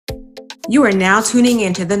You are now tuning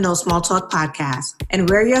into the No Small Talk podcast, and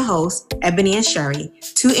we're your hosts, Ebony and Sherry,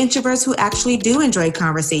 two introverts who actually do enjoy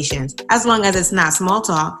conversations, as long as it's not small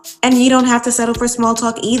talk. And you don't have to settle for small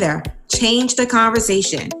talk either. Change the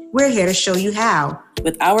conversation. We're here to show you how.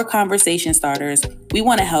 With our conversation starters, we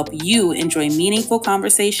want to help you enjoy meaningful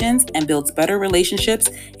conversations and build better relationships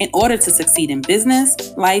in order to succeed in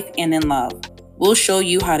business, life, and in love. We'll show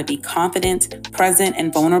you how to be confident, present,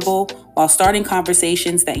 and vulnerable while starting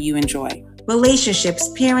conversations that you enjoy. Relationships,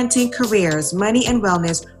 parenting, careers, money, and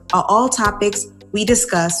wellness are all topics we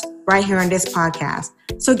discuss right here on this podcast.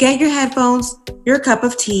 So get your headphones, your cup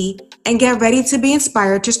of tea, and get ready to be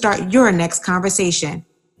inspired to start your next conversation.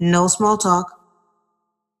 No small talk.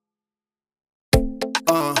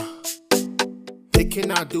 They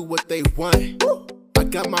cannot do what they want. I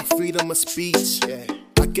got my freedom of speech.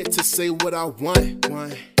 I get to say what I want.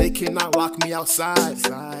 They cannot lock me outside.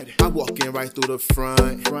 I walk in right through the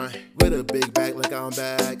front with a big bag like I'm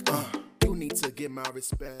back. You need to get my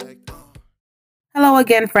respect. Hello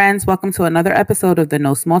again, friends. Welcome to another episode of the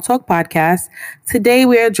No Small Talk podcast. Today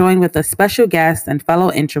we are joined with a special guest and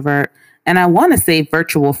fellow introvert, and I want to say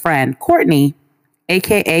virtual friend, Courtney,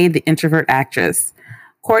 aka the Introvert Actress.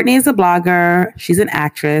 Courtney is a blogger, she's an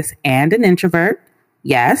actress and an introvert.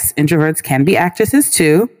 Yes, introverts can be actresses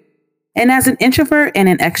too. And as an introvert in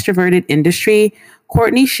an extroverted industry,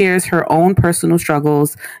 Courtney shares her own personal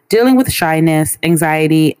struggles dealing with shyness,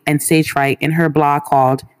 anxiety, and stage fright in her blog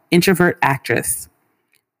called Introvert Actress.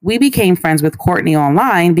 We became friends with Courtney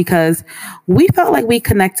online because we felt like we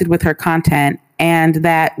connected with her content and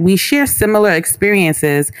that we share similar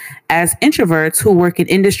experiences as introverts who work in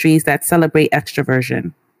industries that celebrate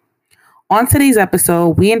extroversion. On today's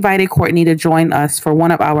episode, we invited Courtney to join us for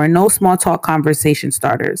one of our No Small Talk conversation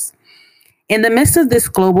starters. In the midst of this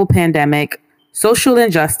global pandemic, social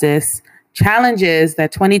injustice, challenges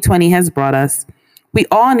that 2020 has brought us, we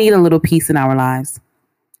all need a little peace in our lives.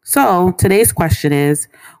 So today's question is,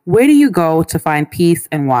 where do you go to find peace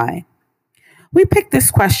and why? We picked this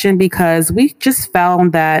question because we just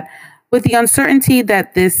found that with the uncertainty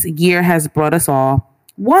that this year has brought us all,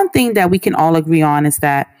 one thing that we can all agree on is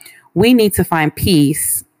that we need to find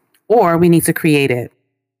peace or we need to create it.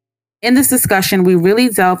 In this discussion, we really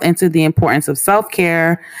delve into the importance of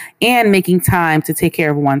self-care and making time to take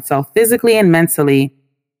care of oneself physically and mentally.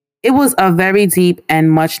 It was a very deep and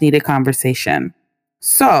much needed conversation.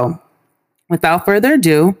 So, without further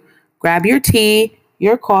ado, grab your tea,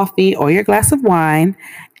 your coffee, or your glass of wine,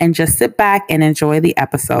 and just sit back and enjoy the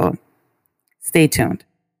episode. Stay tuned.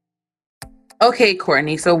 Okay,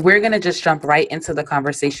 Courtney, so we're going to just jump right into the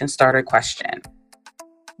conversation starter question.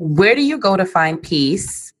 Where do you go to find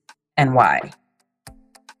peace and why?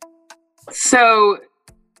 So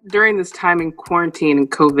during this time in quarantine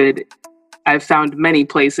and COVID, I've found many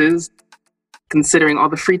places, considering all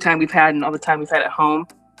the free time we've had and all the time we've had at home.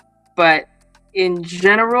 But in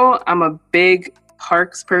general, I'm a big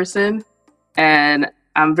parks person, and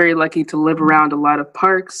I'm very lucky to live around a lot of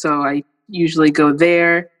parks. So I usually go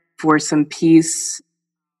there for some peace.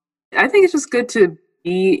 I think it's just good to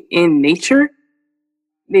be in nature.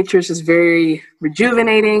 Nature is just very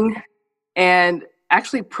rejuvenating. And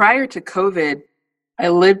actually, prior to COVID, I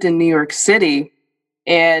lived in New York City,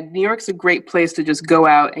 and New York's a great place to just go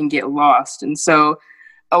out and get lost. And so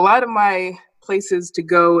a lot of my places to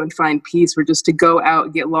go and find peace were just to go out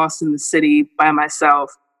and get lost in the city by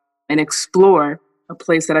myself and explore a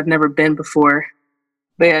place that I've never been before.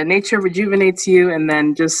 But yeah, nature rejuvenates you and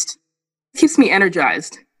then just keeps me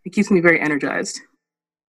energized. It keeps me very energized.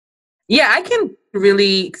 Yeah, I can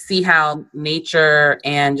really see how nature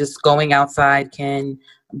and just going outside can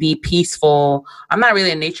be peaceful. I'm not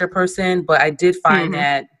really a nature person, but I did find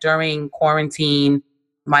that during quarantine,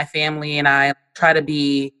 my family and I try to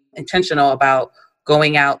be intentional about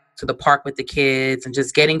going out to the park with the kids and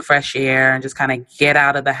just getting fresh air and just kind of get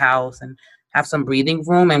out of the house and have some breathing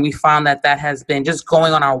room. And we found that that has been just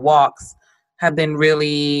going on our walks have been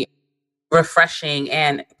really refreshing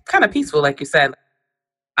and kind of peaceful, like you said.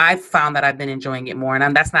 I've found that I've been enjoying it more,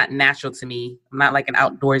 and that's not natural to me. I'm not like an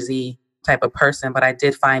outdoorsy type of person, but I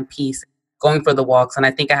did find peace going for the walks, and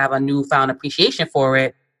I think I have a newfound appreciation for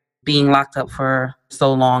it being locked up for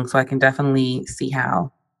so long, so I can definitely see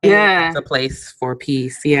how it's a place for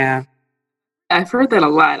peace. Yeah. I've heard that a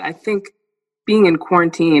lot. I think being in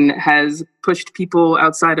quarantine has pushed people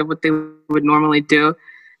outside of what they would normally do,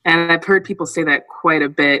 and I've heard people say that quite a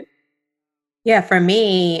bit. Yeah, for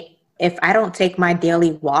me, if I don't take my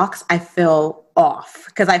daily walks, I feel off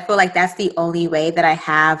because I feel like that's the only way that I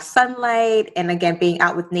have sunlight. And again, being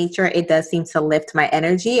out with nature, it does seem to lift my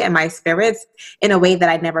energy and my spirits in a way that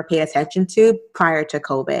I never paid attention to prior to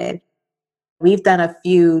COVID. We've done a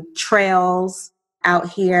few trails out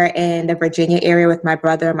here in the Virginia area with my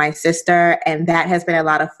brother and my sister, and that has been a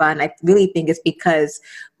lot of fun. I really think it's because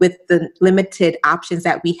with the limited options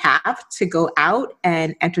that we have to go out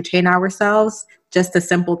and entertain ourselves, just the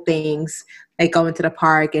simple things like going to the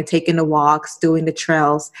park and taking the walks, doing the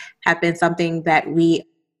trails have been something that we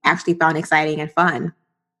actually found exciting and fun.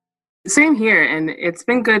 Same here, and it's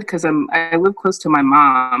been good because I live close to my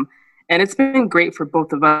mom. And it's been great for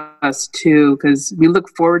both of us, too, because we look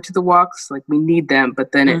forward to the walks. Like, we need them.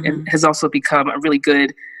 But then it has also become a really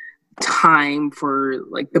good time for,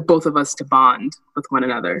 like, the both of us to bond with one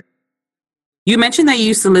another. You mentioned that you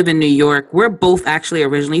used to live in New York. We're both actually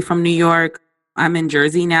originally from New York. I'm in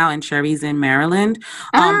Jersey now, and Sherry's in Maryland.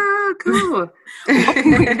 Cool.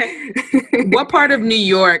 What part of New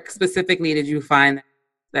York specifically did you find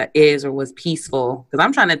that is or was peaceful? Because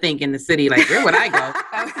I'm trying to think in the city, like, where would I go?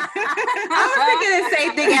 I was thinking the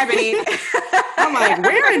same thing, Ebony. I'm like,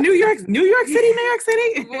 where in New York City, New York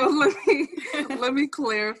City? Well, let me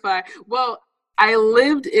clarify. Well, I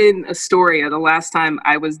lived in Astoria the last time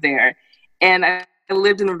I was there, and I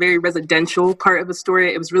lived in a very residential part of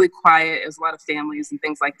Astoria. It was really quiet. It was a lot of families and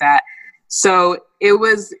things like that. So it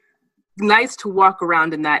was nice to walk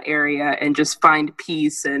around in that area and just find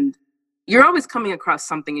peace. And you're always coming across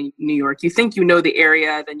something in New York. You think you know the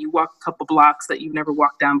area, then you walk a couple blocks that you've never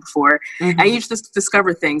walked down before, and you just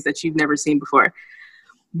discover things that you've never seen before.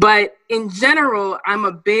 But in general, I'm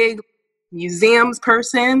a big museums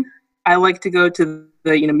person. I like to go to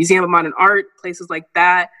the Museum of Modern Art, places like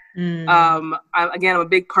that. I'm a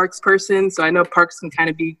big parks person, so I know parks can kind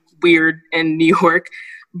of be weird in New York,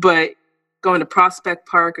 but going to Prospect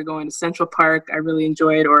Park or going to Central Park, I really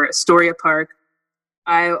enjoyed, or Astoria Park.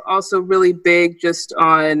 I'm also really big just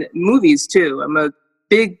on movies, too. I'm a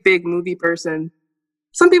big movie person.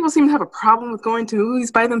 Some people seem to have a problem with going to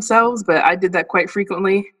movies by themselves, but I did that quite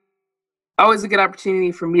frequently. Always a good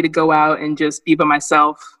opportunity for me to go out and just be by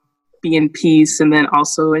myself, be in peace, and then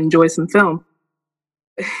also enjoy some film.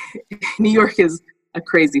 New York is a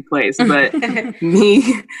crazy place, but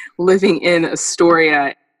me living in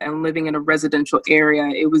Astoria and living in a residential area,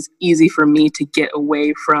 it was easy for me to get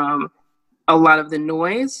away from a lot of the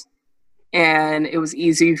noise, and it was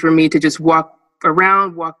easy for me to just walk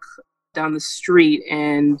down the street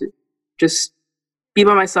and just be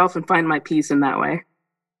by myself and find my peace in that way.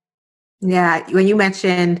 Yeah, when you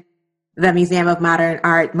mentioned the Museum of Modern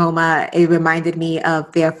Art, MoMA, it reminded me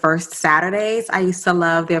of their first Saturdays. I used to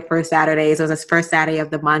love their first Saturdays. It was the first Saturday of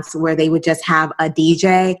the month where they would just have a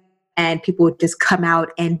DJ and people would just come out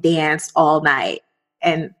and dance all night.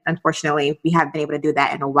 And unfortunately, we haven't been able to do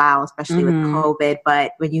that in a while, especially with COVID.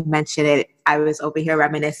 But when you mentioned it, I was over here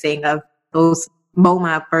reminiscing of those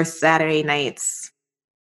MoMA first Saturday nights.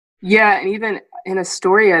 Yeah, and even in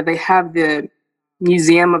Astoria, they have the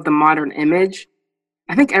Museum of the Modern Image.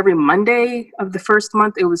 I think every Monday of the first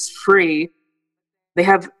month, it was free. They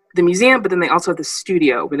have the museum, but then they also have the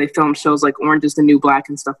studio where they film shows like Orange is the New Black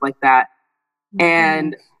and stuff like that.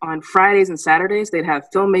 And on Fridays and Saturdays, they'd have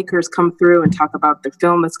filmmakers come through and talk about the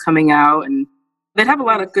film that's coming out. And they'd have a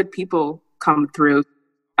lot of good people come through.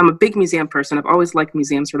 I'm a big museum person. I've always liked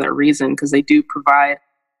museums for that reason, because they do provide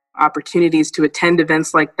opportunities to attend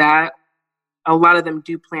events like that. A lot of them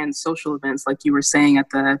do plan social events, like you were saying, at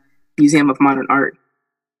the Museum of Modern Art.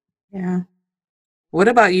 Yeah. What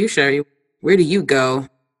about you, Sherry? Where do you go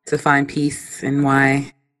to find peace and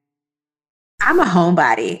why? I'm a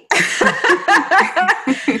homebody.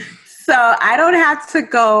 So I don't have to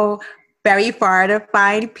go very far to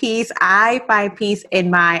find peace. I find peace in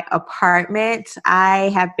my apartment. I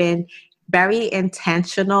have been very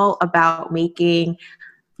intentional about making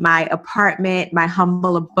my apartment my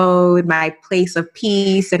humble abode, my place of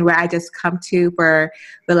peace, and where I just come to for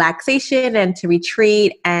relaxation and to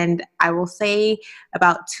retreat. And I will say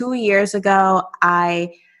about 2 years ago,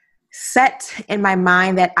 I set in my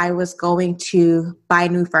mind that I was going to buy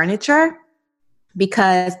new furniture,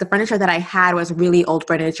 because the furniture that I had was really old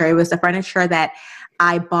furniture. It was the furniture that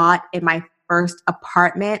I bought in my first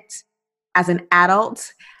apartment as an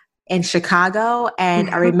adult in Chicago. And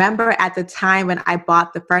I remember at the time when I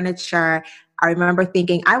bought the furniture, I remember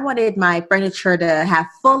thinking I wanted my furniture to have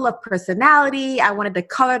full of personality. I wanted the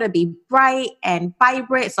color to be bright and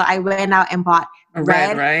vibrant. So I went out and bought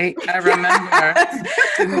red, right? I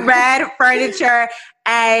remember. red furniture.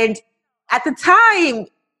 And at the time,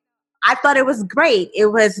 I thought it was great. It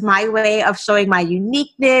was my way of showing my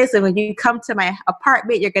uniqueness. And when you come to my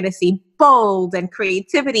apartment, you're going to see bold and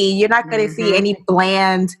creativity. You're not going to see any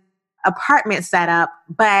bland apartment setup.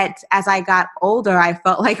 But as I got older, I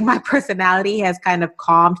felt like my personality has kind of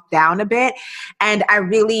calmed down a bit. And I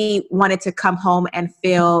really wanted to come home and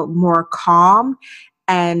feel more calm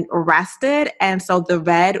and rested. And so the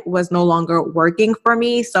red was no longer working for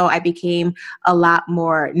me. So I became a lot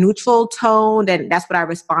more neutral toned, and that's what I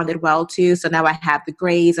responded well to. So now I have the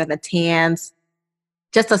grays and the tans,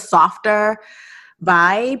 just a softer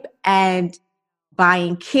vibe, and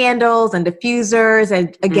buying candles and diffusers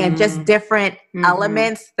and again, just different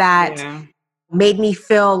elements that made me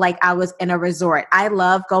feel like I was in a resort. I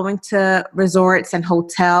love going to resorts and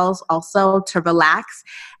hotels also to relax,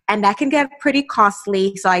 and that can get pretty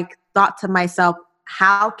costly. So I thought to myself,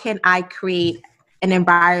 how can I create an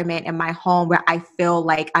environment in my home where I feel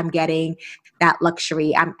like I'm getting that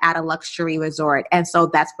luxury? I'm at a luxury resort. And so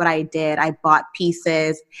that's what I did. I bought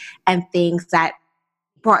pieces and things that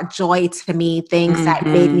brought joy to me, things that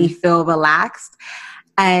made me feel relaxed.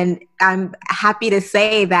 And I'm happy to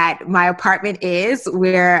say that my apartment is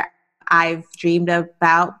where I've dreamed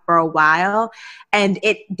about for a while. And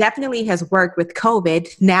it definitely has worked with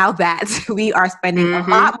COVID. Now that we are spending a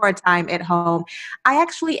lot more time at home, I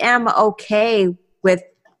actually am okay with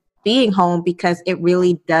being home because it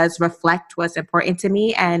really does reflect what's important to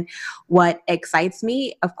me and what excites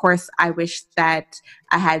me. Of course, I wish that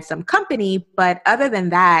I had some company, but other than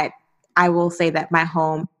that, I will say that my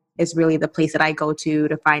home is really the place that I go to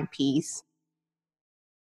find peace.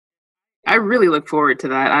 I really look forward to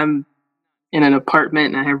that. I'm in an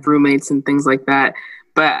apartment and I have roommates and things like that,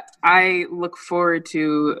 but I look forward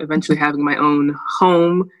to eventually having my own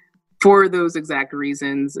home for those exact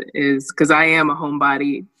reasons, is because I am a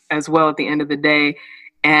homebody as well at the end of the day.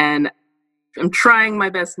 And I'm trying my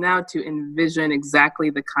best now to envision exactly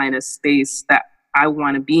the kind of space that I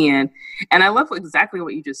want to be in. And I love exactly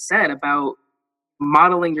what you just said about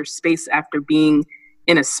modeling your space after being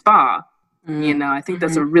in a spa. You know, I think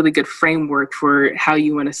that's a really good framework for how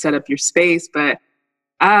you want to set up your space. But,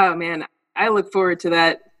 oh man, I look forward to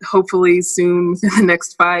that hopefully soon, in the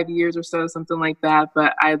next 5 years or so, something like that.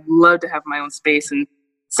 But I'd love to have my own space and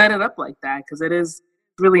set it up like that, because it is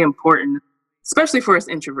really important, especially for us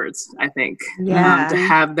introverts, I think, to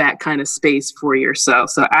have that kind of space for yourself.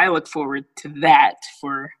 So I look forward to that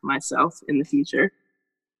for myself in the future.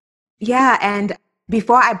 Yeah, and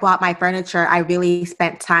before I bought my furniture, I really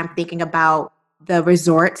spent time thinking about the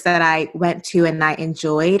resorts that I went to and I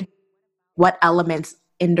enjoyed. What elements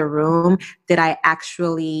in the room did I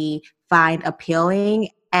actually find appealing?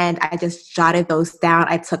 And I just jotted those down.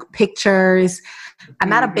 I took pictures. I'm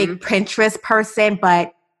not a big Pinterest person,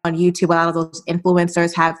 but on YouTube, a lot of those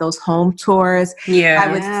influencers have those home tours. I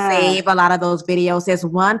would save a lot of those videos. There's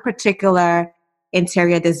one particular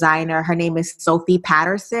interior designer. Her name is Sophie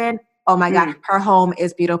Patterson. Oh my God, her home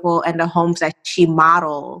is beautiful, and the homes that she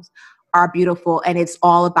models are beautiful, and it's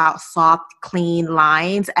all about soft, clean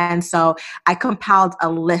lines. And so I compiled a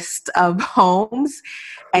list of homes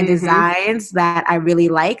and designs that I really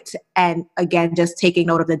liked. And again, just taking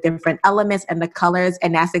note of the different elements and the colors.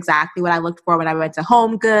 And that's exactly what I looked for when I went to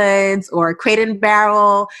Home Goods or Crate and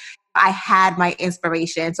Barrel. I had my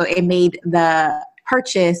inspiration. So it made the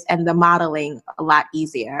purchase and the modeling a lot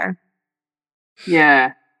easier.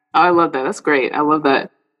 Yeah. Oh, I love that. That's great. I love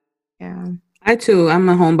that. Yeah. I too, I'm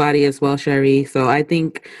a homebody as well, Sherry. So I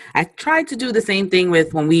think I tried to do the same thing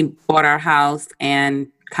with when we bought our house and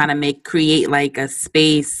kind of create like a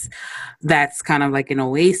space that's kind of like an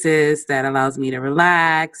oasis that allows me to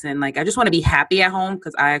relax. And like, I just want to be happy at home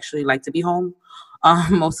because I actually like to be home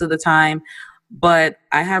most of the time. But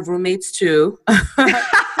I have roommates too.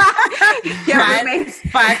 Roommates.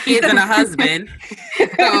 5 kids and a husband. So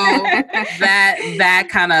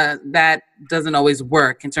that doesn't always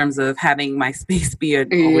work in terms of having my space be an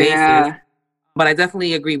oasis. But I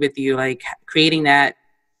definitely agree with you. Like creating that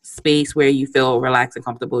space where you feel relaxed and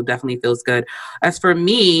comfortable definitely feels good. As for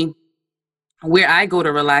me, where I go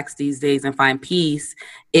to relax these days and find peace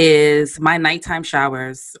is my nighttime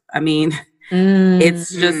showers. I mean,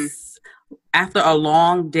 it's just after a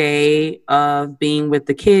long day of being with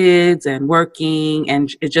the kids and working,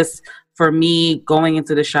 and it just, for me, going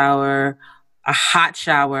into the shower, a hot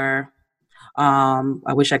shower.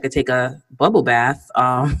 I wish I could take a bubble bath,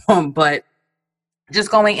 but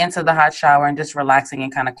just going into the hot shower and just relaxing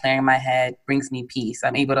and kind of clearing my head brings me peace.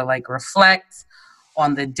 I'm able to like reflect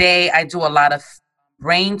on the day. I do a lot of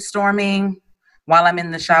brainstorming while I'm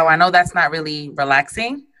in the shower. I know that's not really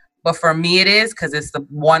relaxing, but for me it is, because it's the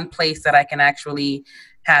one place that I can actually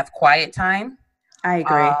have quiet time. I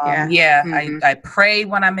agree. I pray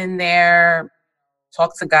when I'm in there,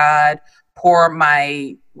 talk to God, pour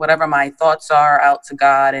whatever my thoughts are out to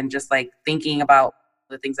God, and just like thinking about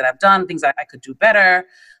the things that I've done, things that I could do better.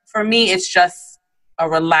 For me, it's just a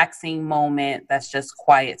relaxing moment that's just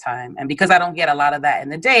quiet time. And because I don't get a lot of that in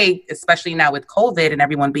the day, especially now with COVID and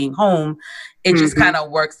everyone being home, it just kind of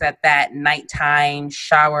works at that nighttime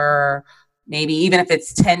shower, maybe even if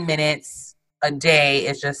it's 10 minutes a day,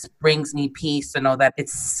 it just brings me peace to know that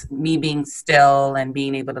it's me being still and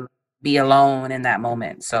being able to be alone in that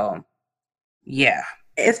moment. So, yeah.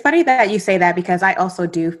 It's funny that you say that because I also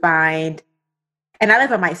do find, and I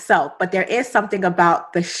live by myself, but there is something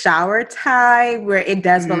about the shower time where it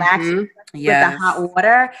does relax with the hot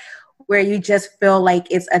water, where you just feel like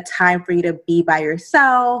it's a time for you to be by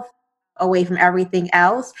yourself, away from everything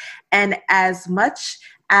else. And as much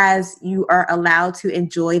as you are allowed to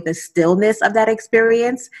enjoy the stillness of that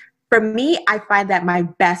experience, for me, I find that my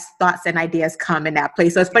best thoughts and ideas come in that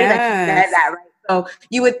place. So it's funny that you said that, right? So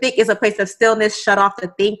you would think it's a place of stillness, shut off the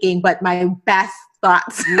thinking, but my best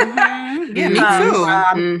thoughts Yeah, me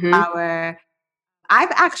too.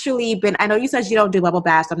 I've actually been, I know you said you don't do bubble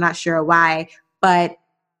baths. I'm not sure why, but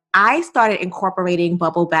I started incorporating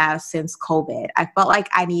bubble baths since COVID. I felt like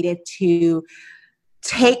I needed to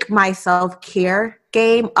take my self-care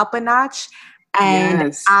game up a notch.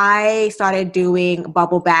 And I started doing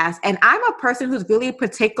bubble baths. And I'm a person who's really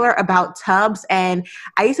particular about tubs. And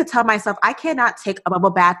I used to tell myself, I cannot take a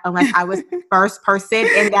bubble bath unless I was the first person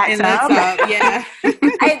in that tub. Yeah.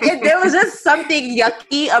 There was just something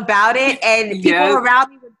yucky about it. And people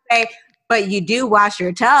around me would say, but you do wash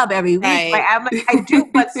your tub every week. Right. Like, I'm like, I do,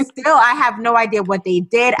 but still, I have no idea what they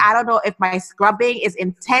did. I don't know if my scrubbing is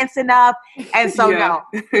intense enough. And so, no.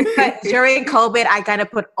 But during COVID, I kind of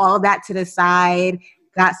put all of that to the side,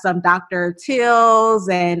 got some Dr. Teal's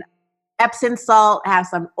and Epsom salt, have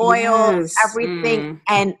some oil, everything.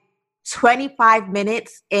 And 25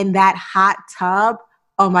 minutes in that hot tub,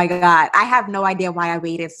 oh my God. I have no idea why I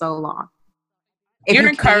waited so long. You're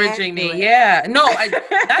encouraging me. Yeah. No,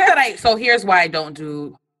 so here's why I don't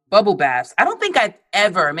do bubble baths. I don't think I've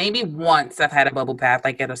ever, maybe once I've had a bubble bath,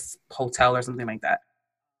 like at a hotel or something like that.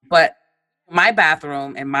 But my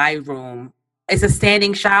bathroom and my room, it's a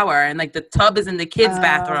standing shower and like the tub is in the kids'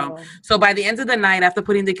 bathroom. So by the end of the night, after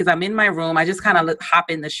putting because I'm in my room, I just kind of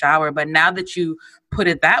hop in the shower. But now that you put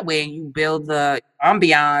it that way and you build the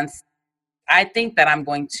ambiance, I think that I'm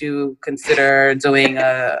going to consider doing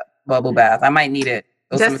a bubble bath. I might need it.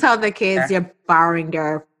 Just tell the kids you're borrowing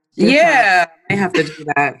their I have to do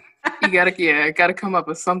that. You gotta come up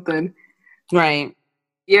with something. Right.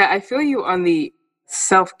 Yeah, I feel you on the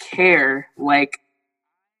self-care. Like,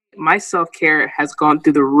 my self-care has gone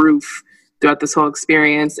through the roof throughout this whole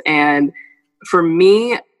experience. And for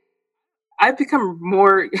me, I've become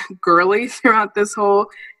more girly throughout this whole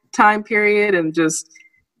time period. And just,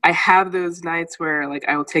 I have those nights where like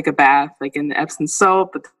I will take a bath like in the Epsom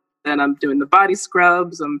salt, but then I'm doing the body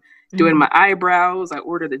scrubs. I'm doing my eyebrows. I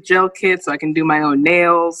order the gel kit so I can do my own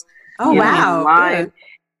nails. Oh, wow.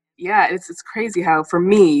 Yeah, it's crazy how, for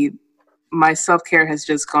me, my self-care has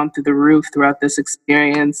just gone through the roof throughout this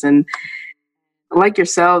experience. And like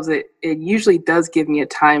yourselves, it usually does give me a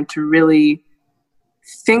time to really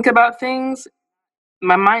think about things.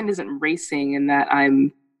 My mind isn't racing in that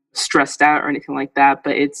I'm stressed out or anything like that,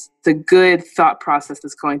 but it's a good thought process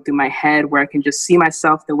that's going through my head where I can just see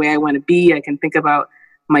myself the way I want to be. I can think about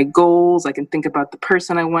my goals. I can think about the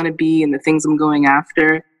person I want to be and the things I'm going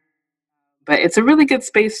after. But it's a really good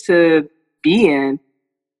space to be in.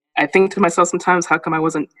 I think to myself sometimes, how come I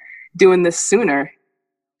wasn't doing this sooner?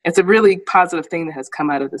 It's a really positive thing that has come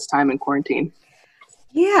out of this time in quarantine.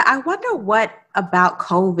 Yeah, I wonder what about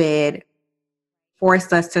COVID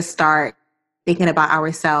forced us to start thinking about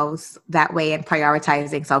ourselves that way and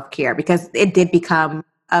prioritizing self-care, because it did become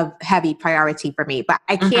a heavy priority for me, but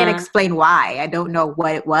I can't explain why. I don't know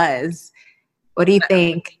what it was. What do you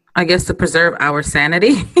think? I guess to preserve our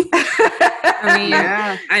sanity. I mean,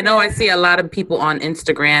 I know I see a lot of people on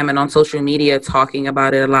Instagram and on social media talking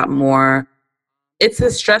about it a lot more. It's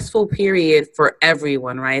a stressful period for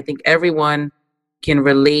everyone, right? I think everyone can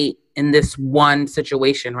relate in this one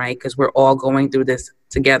situation, right? Because we're all going through this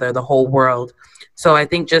together, the whole world. So I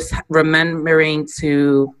think just remembering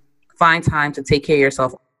to find time to take care of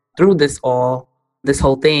yourself through this whole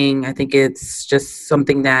thing, I think it's just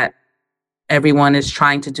something that everyone is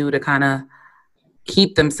trying to do to kind of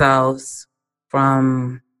keep themselves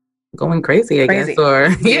from going crazy, I guess. Or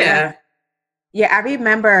Yeah, I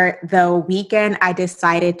remember the weekend I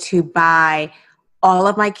decided to buy all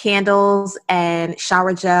of my candles and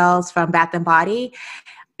shower gels from Bath & Body.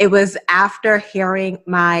 It was after hearing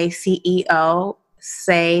my CEO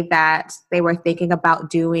say that they were thinking about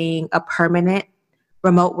doing a permanent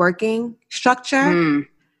remote working structure.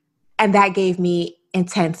 And that gave me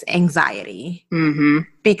intense anxiety. Mm-hmm.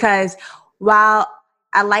 Because while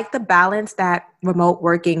I like the balance that remote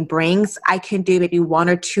working brings, I can do maybe 1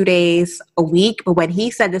 or 2 days a week. But when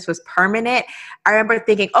he said this was permanent, I remember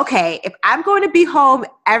thinking, okay, if I'm going to be home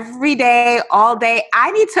every day, all day,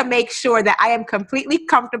 I need to make sure that I am completely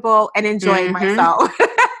comfortable and enjoying myself.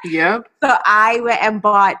 Yep. So I went and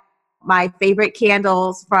bought my favorite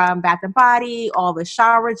candles from Bath & Body, all the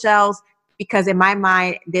shower gels, because in my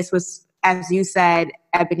mind, this was, as you said,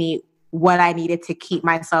 Ebony, what I needed to keep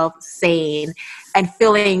myself sane and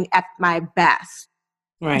feeling at my best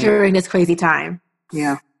during this crazy time.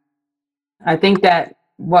 Yeah. I think that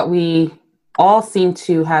what we all seem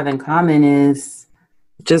to have in common is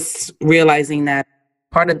just realizing that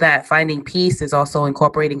part of that finding peace is also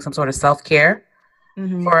incorporating some sort of self-care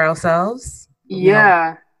for ourselves. Yeah.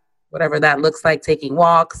 You know, whatever that looks like, taking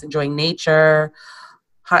walks, enjoying nature,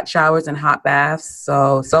 hot showers and hot baths.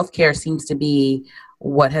 So self-care seems to be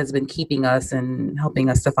what has been keeping us and helping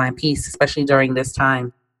us to find peace, especially during this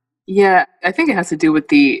time. Yeah, I think it has to do with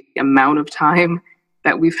the amount of time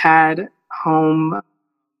that we've had home.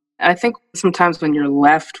 I think sometimes when you're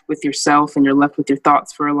left with yourself and you're left with your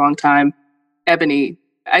thoughts for a long time, Ebony,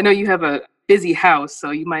 I know you have a busy house, so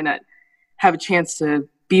you might not have a chance to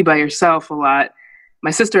be by yourself a lot. My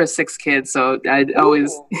sister has 6 kids, so I'd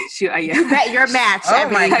always... You met your match. Oh,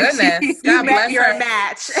 my goodness. You met your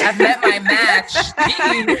match. I've met my match.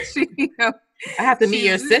 I have to meet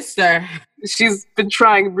your sister. She's been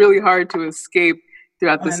trying really hard to escape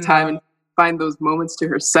throughout this time and find those moments to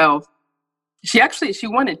herself. She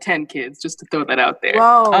wanted 10 kids, just to throw that out there.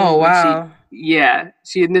 Whoa. Oh, wow.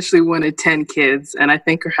 She initially wanted 10 kids, and I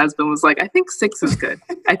think her husband was like, I think 6 is good.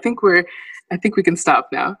 I think we can stop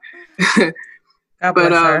now. God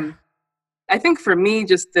bless her. I think for me,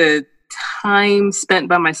 just the time spent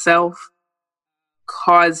by myself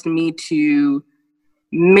caused me to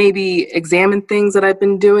maybe examine things that I've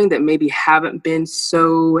been doing that maybe haven't been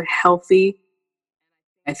so healthy.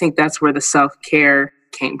 I think that's where the self-care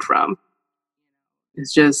came from.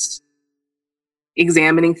 It's just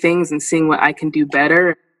examining things and seeing what I can do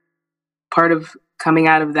better. Part of coming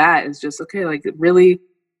out of that is just, okay, like really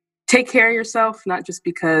take care of yourself, not just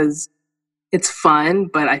because it's fun,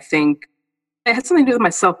 but I think it has something to do with my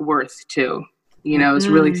self-worth too. You know, it's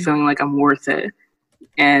really feeling like I'm worth it.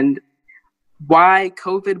 And why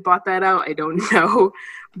COVID brought that out, I don't know.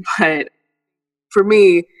 But for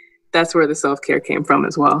me, that's where the self-care came from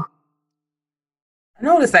as well. I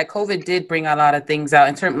noticed that COVID did bring a lot of things out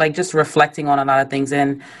in terms, like just reflecting on a lot of things.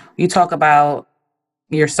 And you talk about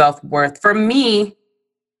your self-worth. For me,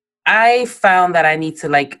 I found that I need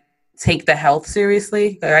to take the health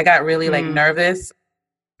seriously. I got really nervous.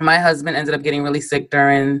 My husband ended up getting really sick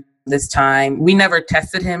during this time. We never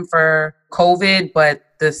tested him for COVID, but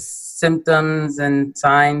the symptoms and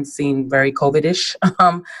signs seemed very COVID-ish.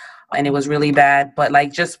 And it was really bad. But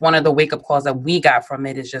just one of the wake-up calls that we got from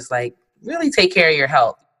it is just really take care of your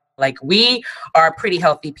health. We are pretty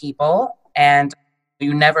healthy people, and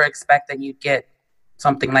you never expect that you'd get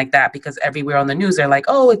something like that, because everywhere on the news they're like,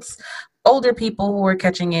 oh, it's older people who are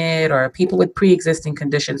catching it or people with pre-existing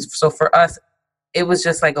conditions. So for us, it was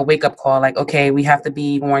just a wake-up call, okay, we have to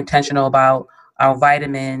be more intentional about our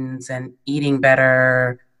vitamins and eating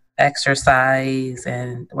better, exercise,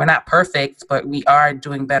 and we're not perfect, but we are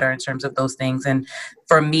doing better in terms of those things. And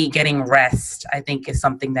for me, getting rest, I think, is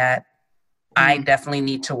something that I definitely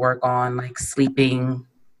need to work on, sleeping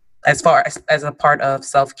as far as a part of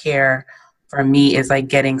self-care for me is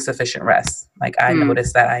getting sufficient rest. I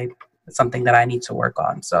noticed that it's something that I need to work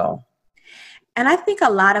on. So. And I think a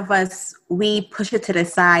lot of us, we push it to the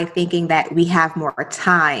side thinking that we have more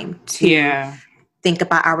time to think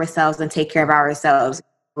about ourselves and take care of ourselves.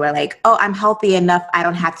 We're like, oh, I'm healthy enough, I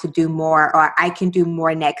don't have to do more, or I can do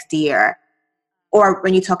more next year. Or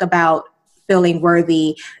when you talk about feeling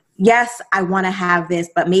worthy, yes, I want to have this,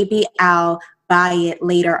 but maybe I'll buy it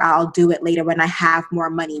later. I'll do it later when I have more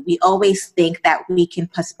money. We always think that we can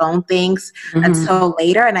postpone things until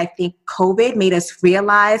later. And I think COVID made us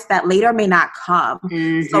realize that later may not come.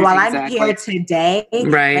 So while I'm here today,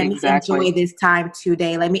 let me enjoy this time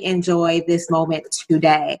today. Let me enjoy this moment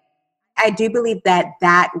today. I do believe that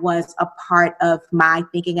that was a part of my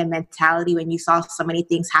thinking and mentality. When you saw so many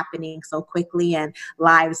things happening so quickly and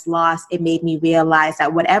lives lost, it made me realize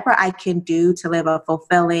that whatever I can do to live a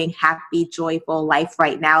fulfilling, happy, joyful life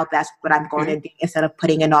right now, that's what I'm going to do instead of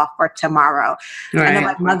putting it off for tomorrow. I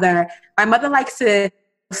know my mother likes to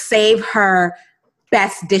save her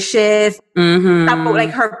best dishes,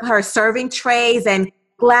 stuff, her serving trays and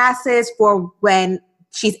glasses for when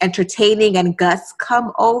she's entertaining, and Gus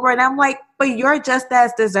come over. And I'm like, but you're just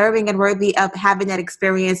as deserving and worthy of having that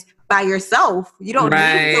experience by yourself. You don't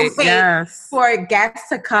need to wait for guests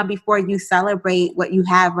to come before you celebrate what you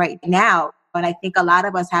have right now. But I think a lot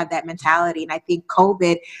of us have that mentality. And I think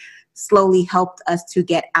COVID slowly helped us to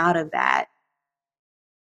get out of that.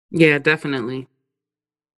 Yeah, definitely.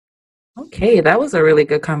 Okay, that was a really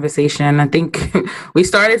good conversation. I think we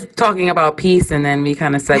started talking about peace and then we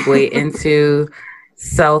kind of segue into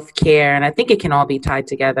self-care. And I think it can all be tied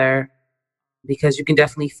together because you can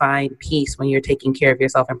definitely find peace when you're taking care of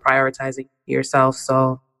yourself and prioritizing yourself.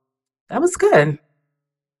 So that was good.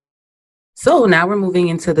 So now we're moving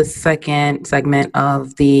into the second segment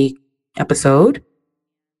of the episode.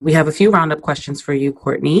 We have a few roundup questions for you,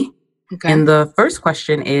 Courtney. Okay. And the first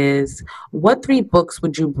question is, what 3 books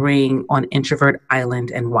would you bring on Introvert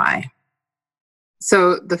Island and why?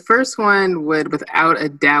 So the first one would without a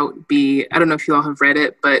doubt be, I don't know if you all have read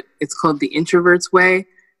it, but it's called The Introvert's Way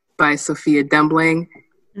by Sophia Dembling.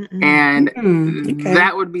 And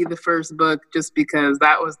that would be the first book just because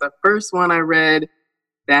that was the first one I read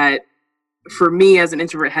that for me as an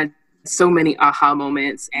introvert had so many aha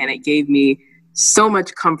moments, and it gave me so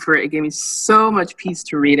much comfort. It gave me so much peace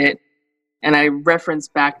to read it. And I reference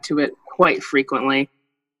back to it quite frequently.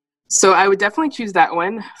 So I would definitely choose that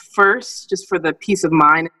one first, just for the peace of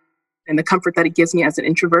mind and the comfort that it gives me as an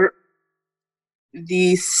introvert.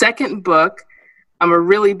 The second book, I'm a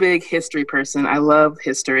really big history person. I love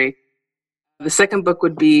history. The second book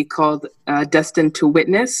would be called Destined to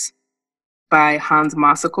Witness by Hans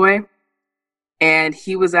Massaquoi. And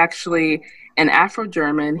he was actually an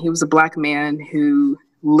Afro-German. He was a Black man who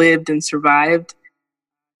lived and survived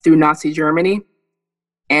through Nazi Germany.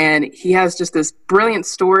 And he has just this brilliant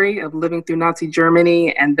story of living through Nazi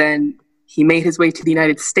Germany. And then he made his way to the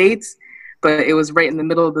United States, but it was right in the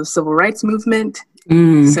middle of the civil rights movement.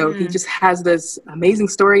 So he just has this amazing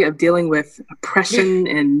story of dealing with oppression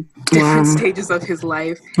in different stages of his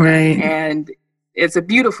life. Right. And it's a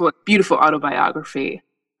beautiful, beautiful autobiography.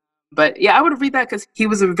 But yeah, I would read that because he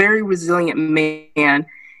was a very resilient man.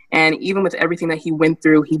 And even with everything that he went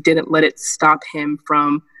through, he didn't let it stop him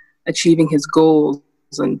from achieving his goals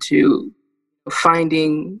and to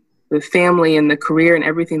finding the family and the career and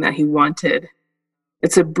everything that he wanted.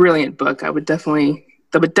 It's a brilliant book. That would definitely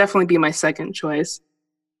be my second choice.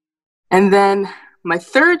 And then my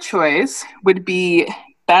third choice would be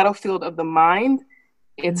Battlefield of the Mind.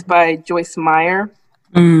 It's by Joyce Meyer.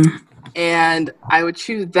 And I would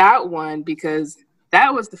choose that one because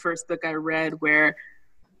that was the first book I read where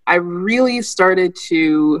I really started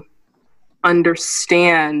to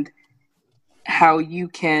understand how you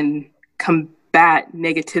can combat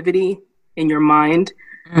negativity in your mind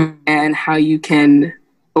and how you can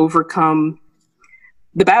overcome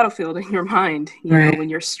the battlefield in your mind, you know, when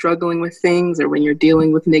you're struggling with things or when you're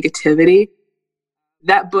dealing with negativity.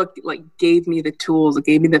 That book gave me the tools, it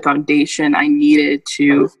gave me the foundation I needed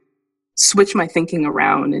to switch my thinking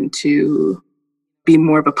around and to be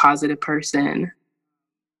more of a positive person.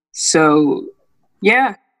 So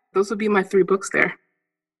yeah, those would be my 3 books there.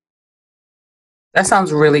 That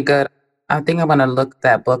sounds really good. I think I'm going to look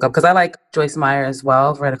that book up because I like Joyce Meyer as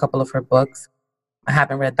well. I've read a couple of her books. I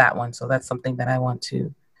haven't read that one, so that's something that I want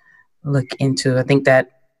to look into. I think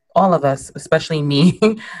that all of us, especially me,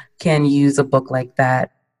 can use a book like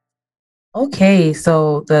that. Okay,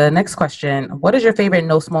 so the next question, what is your favorite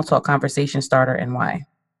no small talk conversation starter and why?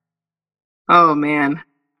 Oh, man.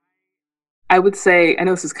 I would say, I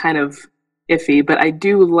know this is kind of iffy, but I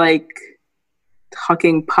do like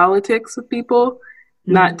talking politics with people,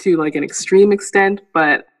 not to an extreme extent,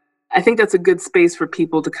 but I think that's a good space for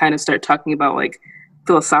people to kind of start talking about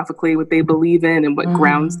philosophically what they believe in and what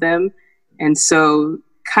grounds them. And so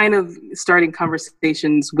kind of starting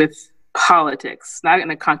conversations with politics, not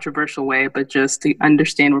in a controversial way, but just to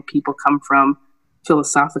understand where people come from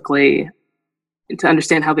philosophically and to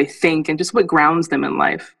understand how they think and just what grounds them in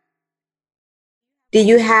life. Do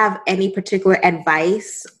you have any particular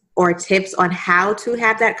advice or tips on how to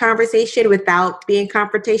have that conversation without being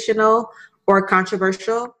confrontational or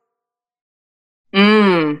controversial?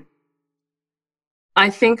 I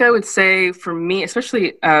think I would say for me,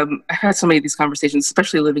 especially, I had so many of these conversations,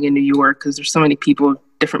 especially living in New York, because there's so many people with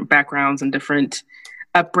different backgrounds and different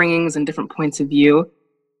upbringings and different points of view.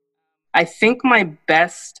 I think my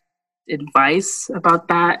best advice about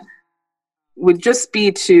that would just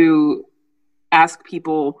be to ask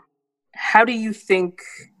people, how do you think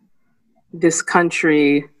this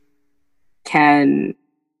country can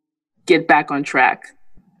get back on track?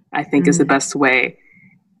 I think is the best way.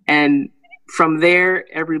 And from there,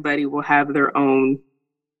 everybody will have their own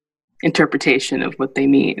interpretation of what they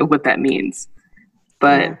mean, of what that means.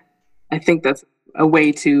 But I think that's a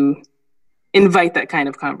way to invite that kind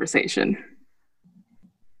of conversation.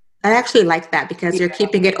 I actually like that because you're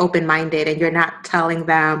keeping it open-minded and you're not telling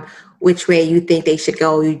them which way you think they should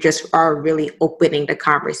go. You just are really opening the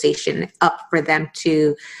conversation up for them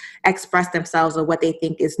to express themselves or what they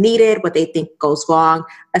think is needed, what they think goes wrong,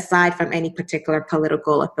 aside from any particular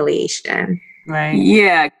political affiliation. Right.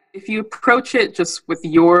 Yeah. If you approach it just with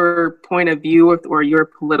your point of view or your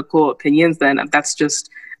political opinions, then that's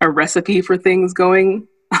just a recipe for things going,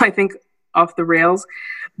 I think, off the rails.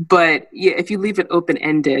 But yeah, if you leave it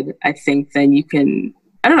open-ended, I think then you can,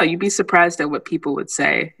 I don't know, you'd be surprised at what people would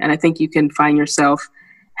say. And I think you can find yourself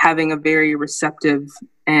having a very receptive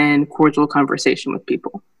and cordial conversation with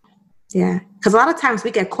people. Yeah, because a lot of times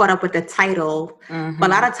we get caught up with the title, but a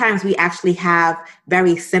lot of times we actually have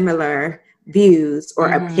very similar views or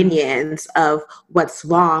opinions of what's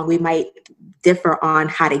wrong. We might differ on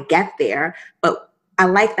how to get there, but I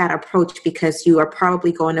like that approach because you are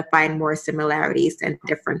probably going to find more similarities than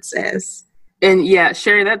differences. And yeah,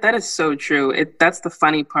 Sherry, that is so true. That's the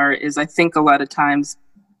funny part is I think a lot of times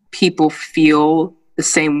people feel the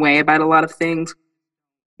same way about a lot of things.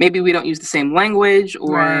 Maybe we don't use the same language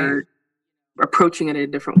or approaching it in a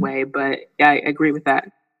different way, but yeah, I agree with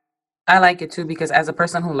that. I like it too because as a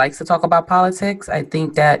person who likes to talk about politics, I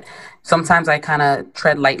think that sometimes I kind of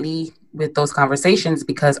tread lightly with those conversations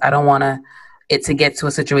because I don't want it to get to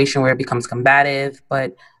a situation where it becomes combative.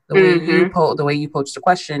 But the way you approach the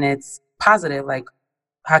question, it's positive. Like,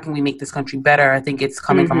 how can we make this country better? I think it's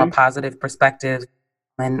coming from a positive perspective,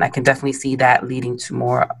 and I can definitely see that leading to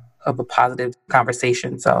more of a positive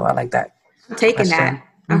conversation. So I like that. I'm taking that.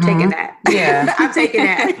 I'm taking that. Yeah, I'm taking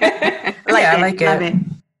that. I like it. Love it.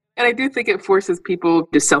 And I do think it forces people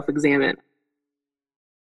to self-examine.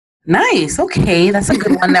 Nice. Okay. That's a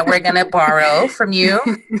good one that we're going to borrow from you.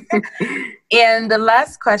 And the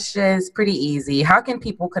last question is pretty easy. How can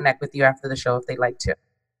people connect with you after the show if they'd like to?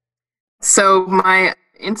 So my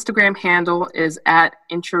Instagram handle is at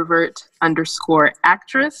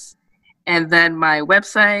introvert_actress. And then my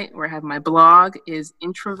website where I have my blog is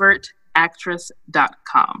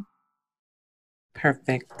introvertactress.com.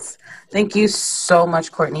 Perfect. Thank you so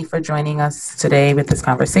much, Courtney, for joining us today with this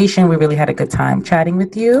conversation. We really had a good time chatting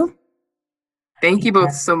with you. Thank you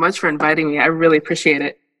both so much for inviting me. I really appreciate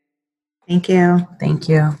it. Thank you. Thank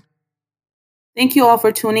you. Thank you all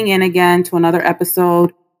for tuning in again to another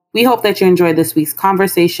episode. We hope that you enjoyed this week's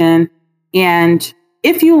conversation. And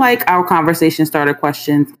if you like our conversation starter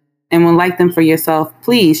questions and would like them for yourself,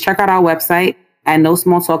 please check out our website at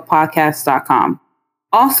nosmalltalkpodcast.com.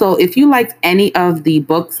 Also, if you liked any of the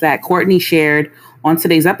books that Courtney shared on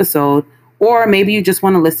today's episode, or maybe you just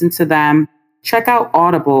want to listen to them, check out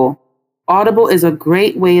Audible. Audible is a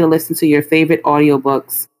great way to listen to your favorite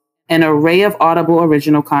audiobooks, an array of Audible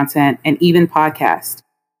original content, and even podcasts.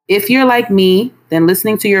 If you're like me, then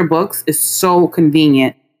listening to your books is so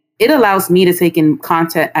convenient. It allows me to take in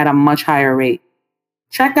content at a much higher rate.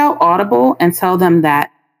 Check out Audible and tell them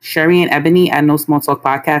that Sherry and Ebony at No Small Talk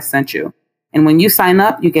Podcast sent you. And when you sign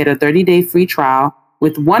up, you get a 30-day free trial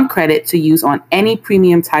with 1 credit to use on any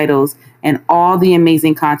premium titles and all the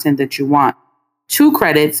amazing content that you want. 2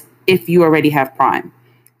 credits if you already have Prime.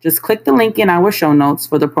 Just click the link in our show notes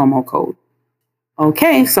for the promo code.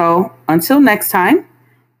 Okay, so until next time,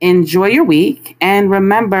 enjoy your week and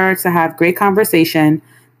remember to have great conversation,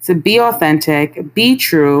 to be authentic, be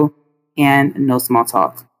true, and no small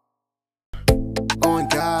talk. On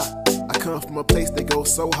God, I come from a place that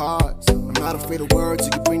goes so hard. I'm not afraid of words,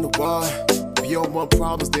 you can bring the war. If you don't want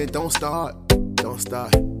problems, then don't start. Don't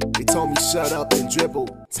start. They told me shut up and dribble.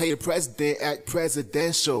 Tell your president act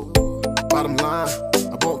presidential. Bottom line,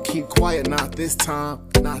 I won't keep quiet, not this time,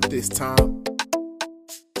 not this time.